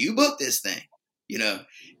 was if you book this thing,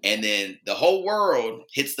 and then the whole world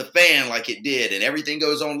hits the fan like it did, and everything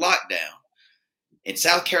goes on lockdown. And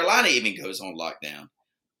South Carolina even goes on lockdown.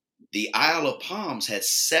 The Isle of Palms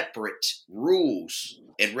has separate rules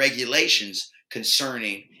and regulations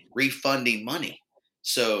concerning refunding money.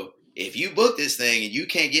 So if you book this thing and you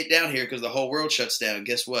can't get down here because the whole world shuts down,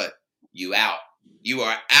 guess what? You out. You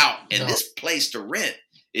are out. And this place to rent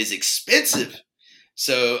is expensive.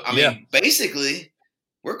 So, I mean, basically,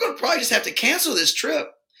 we're going to probably just have to cancel this trip.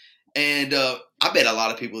 And I bet a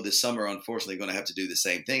lot of people this summer, unfortunately, are going to have to do the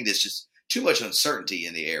same thing. There's just too much uncertainty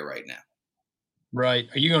in the air right now. Right.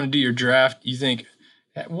 Are you going to do your draft? You think,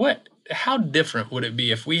 how different would it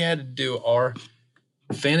be if we had to do our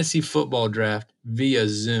fantasy football draft via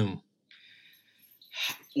Zoom?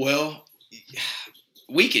 Well,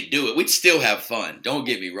 we could do it. We'd still have fun. Don't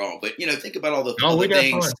get me wrong. But, think about all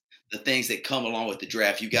the things that come along with the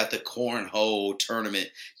draft. You got the cornhole tournament.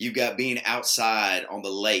 You got being outside on the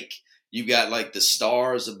lake. You got like the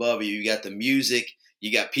stars above you. You got the music.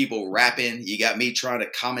 You got people rapping. You got me trying to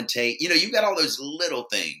commentate. You got all those little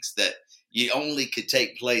things that you only could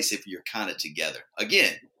take place if you're kind of together.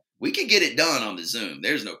 Again, we could get it done on the Zoom.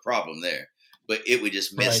 There's no problem there. But it would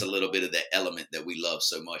just miss a little bit of that element that we love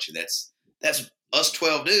so much. And that's us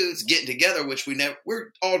 12 dudes getting together, which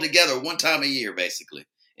we're all together one time a year, basically.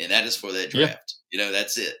 And that is for that draft.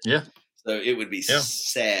 That's it. Yeah. So it would be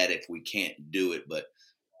sad if we can't do it. But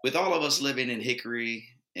with all of us living in Hickory,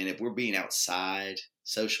 and if we're being outside,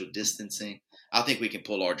 social distancing, I think we can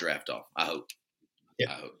pull our draft off. I hope.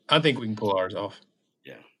 Yeah. I think we can pull ours off.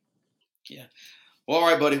 Yeah. Yeah. Well, all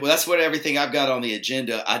right, buddy. Well, that's everything I've got on the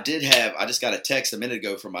agenda. I just got a text a minute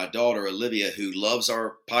ago from my daughter, Olivia, who loves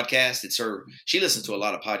our podcast. She listens to a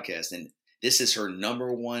lot of podcasts, and this is her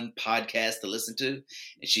number one podcast to listen to.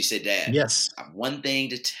 And she said, Dad, yes, I have one thing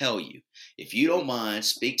to tell you. If you don't mind,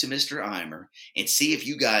 speak to Mr. Eimer and see if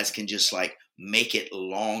you guys can just make it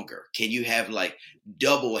longer. Can you have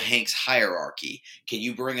double Hank's hierarchy? Can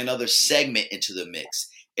you bring another segment into the mix?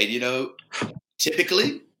 And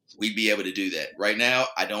typically we'd be able to do that. Right now,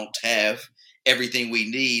 I don't have everything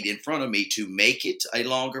we need in front of me to make it a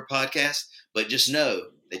longer podcast, but just know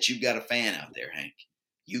that you've got a fan out there, Hank.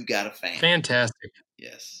 You've got a fan. Fantastic.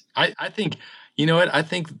 Yes. I think, you know what? I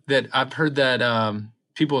think that I've heard that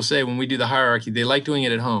people say when we do the hierarchy, they like doing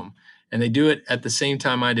it at home, and they do it at the same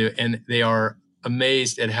time I do, and they are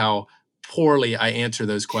amazed at how poorly I answer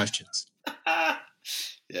those questions.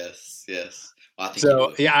 Yes. Well, I think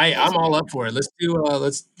so I'm all up for it. Let's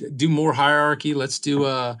do more hierarchy. Let's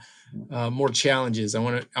do more challenges. I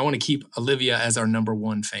want to keep Olivia as our number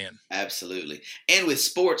one fan. Absolutely. And with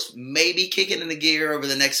sports maybe kicking into gear over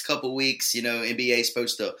the next couple weeks, NBA is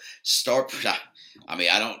supposed to start. I mean,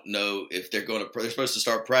 I don't know if they're supposed to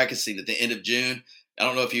start practicing at the end of June. I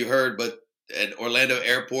don't know if you heard, but at Orlando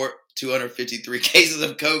Airport, 253 cases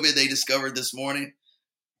of COVID they discovered this morning.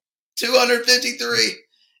 253.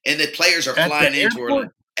 And the players are flying into Orlando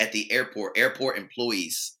at the airport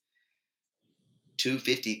employees.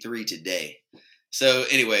 253 today. So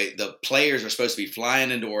anyway, the players are supposed to be flying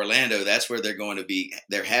into Orlando. That's where they're going to be.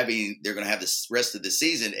 They're going to have the rest of the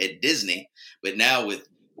season at Disney. But now with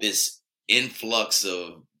this influx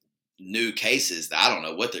of new cases, I don't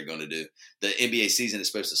know what they're going to do. The NBA season is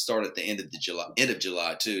supposed to start at the end of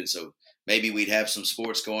July too. And so maybe we'd have some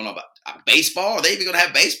sports going on. But baseball? Are they even going to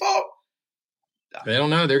have baseball? They don't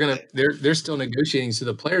know. They're still negotiating. So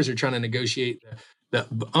the players are trying to negotiate. The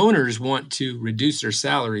owners want to reduce their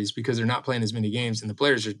salaries because they're not playing as many games, and the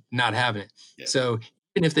players are not having it. Yeah. So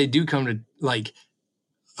even if they do come to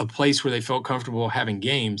a place where they felt comfortable having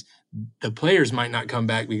games, the players might not come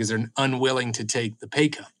back because they're unwilling to take the pay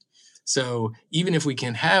cut. So even if we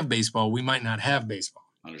can have baseball, we might not have baseball.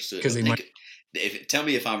 Understood. Because they might. Tell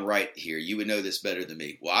me if I'm right here. You would know this better than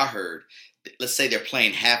me. Well, I heard, let's say they're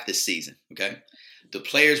playing half the season, okay? The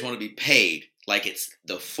players want to be paid like it's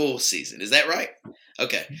the full season. Is that right?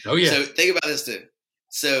 Okay. Oh, yeah. So think about this, too.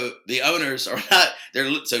 So the owners are not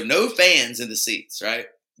 – so no fans in the seats, right?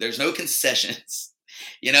 There's no concessions.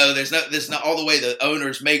 There's not all the way the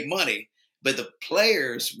owners make money, but the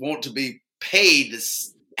players want to be paid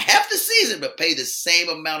half the season but pay the same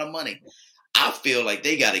amount of money. I feel like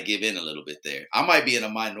they got to give in a little bit there. I might be in a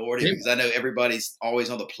minority because I know everybody's always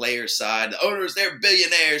on the player side. The owners, they're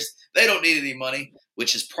billionaires. They don't need any money,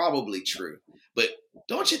 which is probably true. But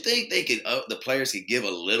don't you think the players could give a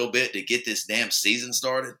little bit to get this damn season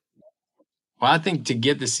started? Well, I think to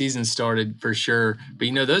get the season started for sure.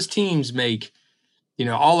 But, those teams make,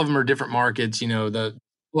 all of them are different markets. The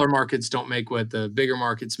smaller markets don't make what the bigger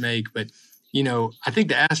markets make. But, I think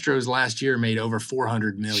the Astros last year made over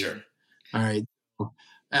 $400 million. Sure. All right.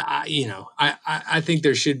 I think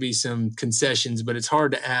there should be some concessions, but it's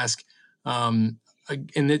hard to ask.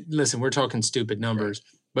 Listen, we're talking stupid numbers,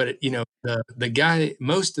 right. But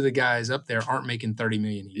most of the guys up there aren't making $30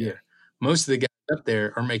 million a year. Most of the guys up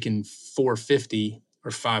there are making $450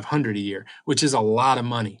 or $500 a year, which is a lot of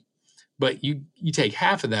money. But you take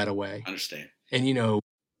half of that away. I understand. And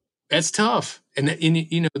that's tough. And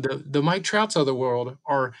the Mike Trouts of the world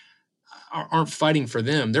aren't fighting for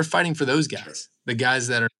them. They're fighting for those guys, sure. The guys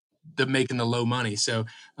that are making the low money. So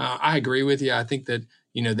I agree with you. I think that,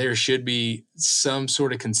 there should be some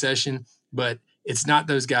sort of concession, but it's not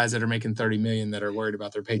those guys that are making $30 million that are worried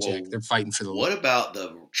about their paycheck. They're fighting for the What about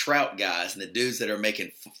the Trout guys and the dudes that are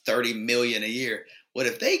making $30 million a year? What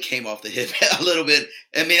if they came off the hip a little bit?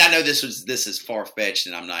 I mean, I know this is far-fetched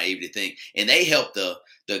and I'm naive to think. And they help the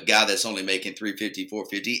guy that's only making $350,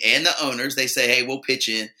 $450 and the owners. They say, hey, we'll pitch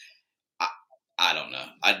in. I don't know.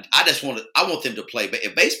 I want them to play. But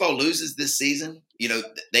if baseball loses this season,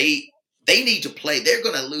 they need to play. They're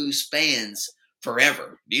going to lose fans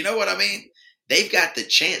forever. Do you know what I mean? They've got the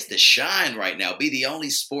chance to shine right now, be the only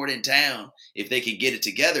sport in town if they can get it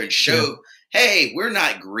together and show, hey, we're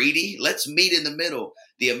not greedy. Let's meet in the middle.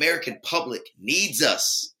 The American public needs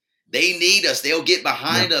us. They need us. They'll get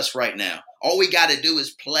behind us right now. All we got to do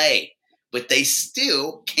is play. But they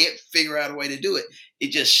still can't figure out a way to do it.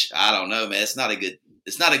 It just, I don't know, man. It's not a good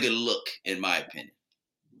look, in my opinion.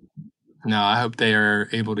 No, I hope they are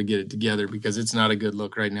able to get it together because it's not a good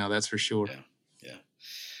look right now. That's for sure. Yeah.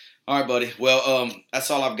 All right, buddy. Well, that's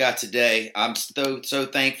all I've got today. I'm so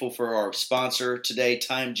thankful for our sponsor today,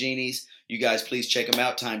 Time Genies. You guys, please check them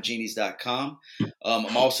out, timegenies.com.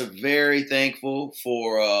 I'm also very thankful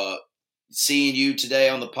for seeing you today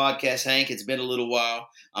on the podcast, Hank. It's been a little while.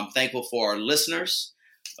 I'm thankful for our listeners.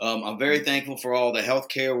 I'm very thankful for all the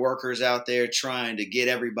healthcare workers out there trying to get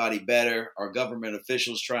everybody better, our government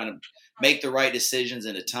officials trying to make the right decisions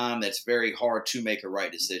in a time that's very hard to make a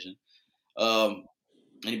right decision.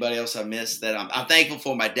 Anybody else I missed? That I'm thankful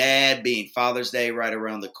for my dad being Father's Day right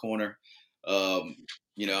around the corner.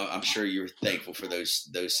 I'm sure you're thankful for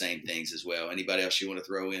those same things as well. Anybody else you want to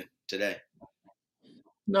throw in today?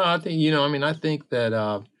 No, I think, I think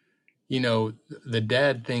that, the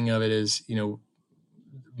dad thing of it is,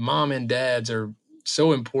 mom and dads are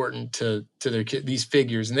so important to their kid, these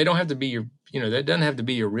figures, and they don't have to be your, that doesn't have to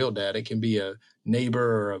be your real dad. It can be a neighbor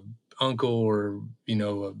or a uncle or,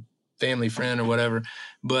 a family friend or whatever.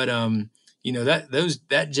 But,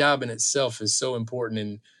 that job in itself is so important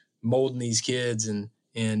in molding these kids. And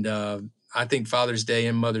I think Father's Day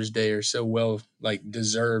and Mother's Day are so well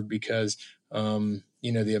deserved because,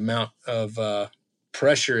 the amount of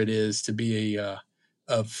pressure it is to be a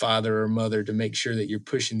father or mother to make sure that you're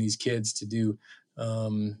pushing these kids to do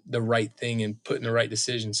the right thing and putting the right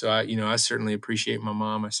decision. So I certainly appreciate my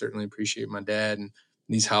mom. I certainly appreciate my dad, and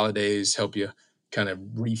these holidays help you kind of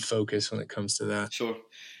refocus when it comes to that. Sure.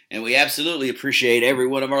 And we absolutely appreciate every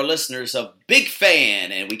one of our listeners. A big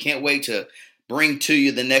fan, and we can't wait to bring to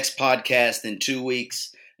you the next podcast in 2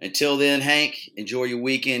 weeks. Until then, Hank, enjoy your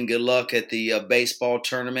weekend. Good luck at the baseball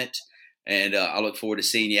tournament. And I look forward to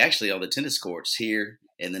seeing you actually on the tennis courts here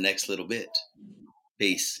in the next little bit.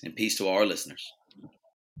 Peace, and peace to our listeners.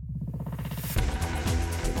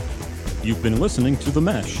 You've been listening to The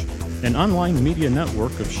Mesh, an online media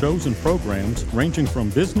network of shows and programs ranging from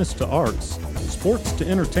business to arts, sports to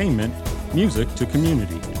entertainment, music to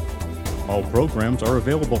community. All programs are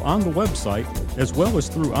available on the website as well as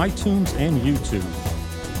through iTunes and YouTube.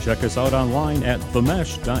 Check us out online at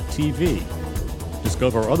themesh.tv.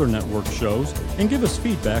 Discover other network shows and give us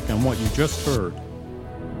feedback on what you just heard.